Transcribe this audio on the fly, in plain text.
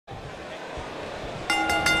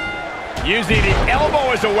Using the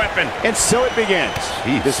elbow as a weapon. And so it begins.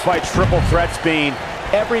 Jeez. Despite triple threats being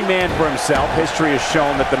every man for himself, history has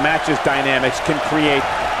shown that the match's dynamics can create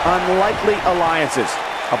unlikely alliances.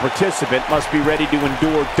 A participant must be ready to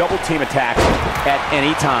endure double team attacks at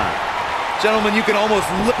any time. Gentlemen, you can almost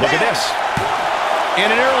look at this. And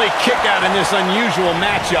an early kick out in this unusual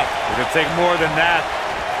matchup. It could take more than that.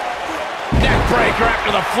 Neck breaker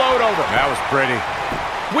after the float over. That was pretty.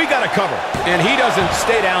 We got a cover. And he doesn't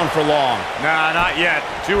stay down for long. Nah, not yet.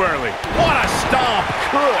 Too early. What a stomp.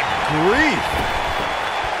 Good grief.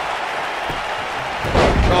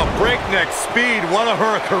 Oh, breakneck speed. What a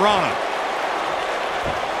hurricanrana.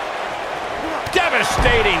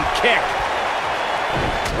 Devastating kick.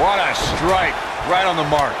 What a strike. Right on the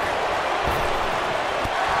mark.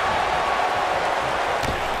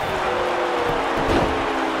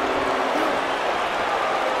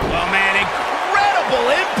 Oh, man, incredible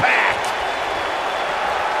impact.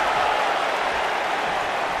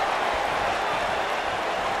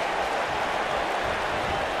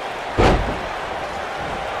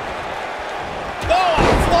 Oh,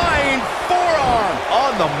 a flying forearm.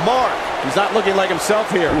 On the mark. He's not looking like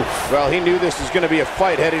himself here. Oof. Well, he knew this was going to be a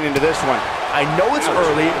fight heading into this one. I know it's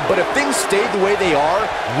early, but if things stayed the way they are,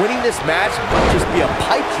 winning this match might just be a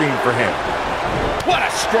pipe dream for him. What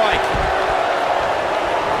a strike.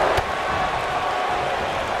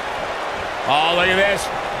 Oh, look at this.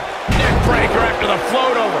 Neck breaker after the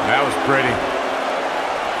float over. That was pretty.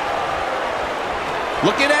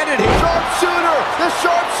 Looking at it here. Sharpshooter! The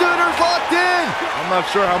sharpshooter's locked in! I'm not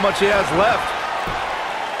sure how much he has left.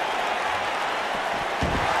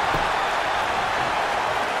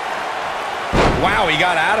 Wow, he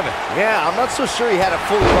got out of it. Yeah, I'm not so sure he had it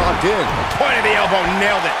fully locked in. Point of the elbow,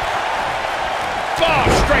 nailed it. Oh,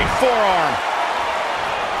 straight forearm.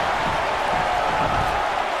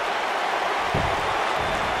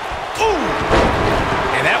 Ooh!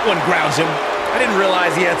 And that one grounds him. I didn't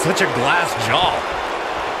realize he had such a glass jaw.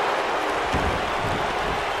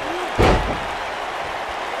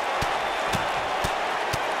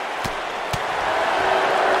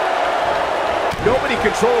 Nobody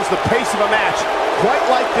controls the pace of a match quite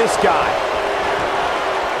like this guy.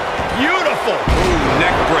 Beautiful. Ooh,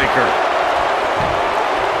 neck breaker.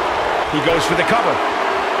 He goes for the cover.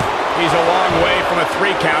 He's a long way from a 3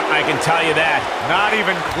 count, I can tell you that. Not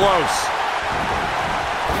even close.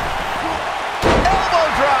 Elbow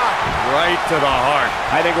drop. Right to the heart.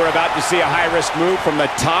 I think we're about to see a high-risk move from the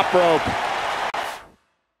top rope.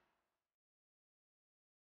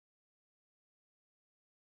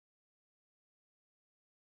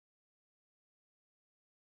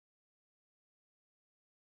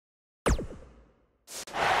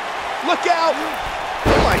 Look out!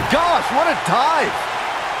 Oh my gosh, what a dive!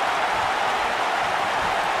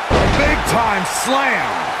 Big time slam.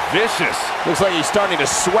 Vicious. Looks like he's starting to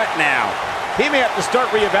sweat now. He may have to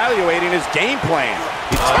start reevaluating his game plan.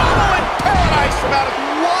 Combo in paradise from out of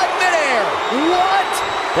midair. What?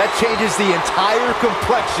 That changes the entire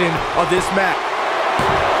complexion of this match.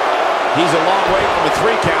 He's a long way from a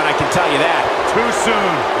 3 count, I can tell you that. Too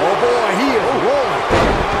soon. Oh boy, he is rolling.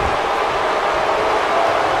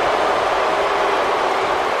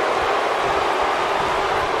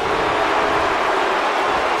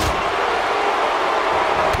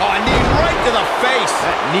 Oh, a knee right to the face.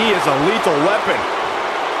 That knee is a lethal weapon.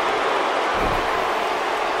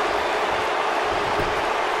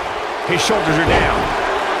 His shoulders are down.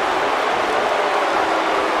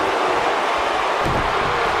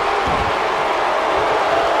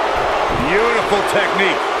 Beautiful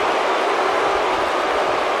technique.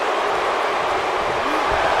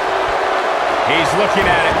 He's looking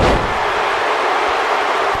at it.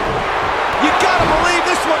 You gotta believe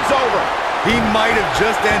this one's over. He might have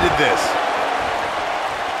just ended this.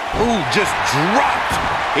 Ooh, just dropped.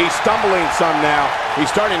 He's stumbling some now. He's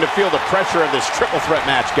starting to feel the pressure of this triple threat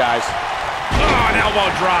match, guys. Oh, an elbow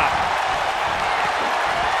drop.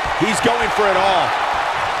 He's going for it all.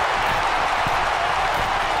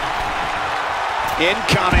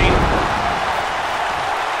 Incoming.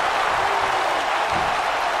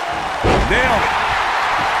 Nailed it.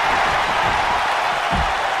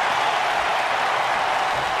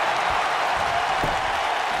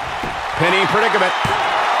 Pinning predicament.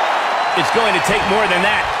 It's going to take more than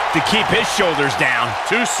that to keep his shoulders down.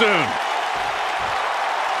 Too soon.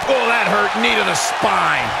 Oh, that hurt. Knee to the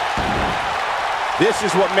spine. This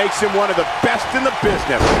is what makes him one of the best in the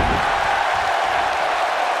business.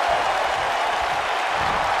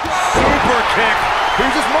 Super kick.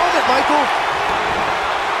 Here's his moment, Michael.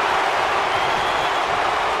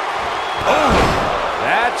 Oh,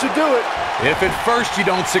 that should do it. If at first you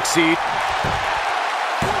don't succeed.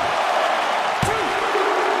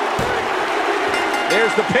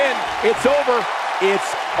 There's the pin. It's over.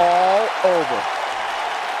 It's all over.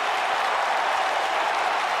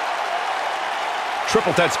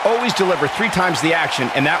 Triple threats always deliver 3 times the action,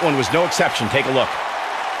 and that one was no exception. Take a look.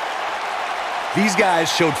 These guys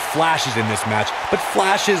showed flashes in this match, but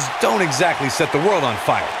flashes don't exactly set the world on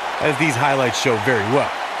fire, as these highlights show very well.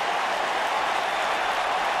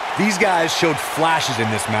 These guys showed flashes in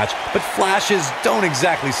this match, but flashes don't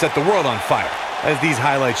exactly set the world on fire, as these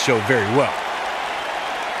highlights show very well.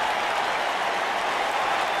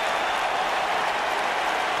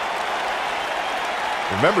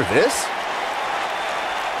 Remember this?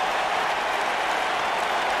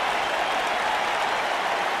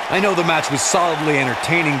 I know the match was solidly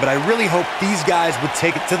entertaining, but I really hope these guys would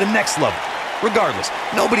take it to the next level. Regardless,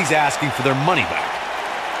 nobody's asking for their money back.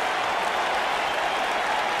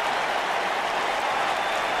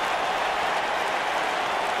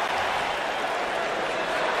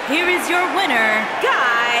 Here is your winner,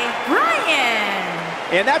 Guy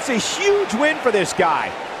Bryan. And that's a huge win for this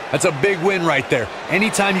guy. That's a big win right there.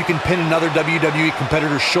 Anytime you can pin another WWE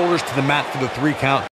competitor's shoulders to the mat for the 3 count,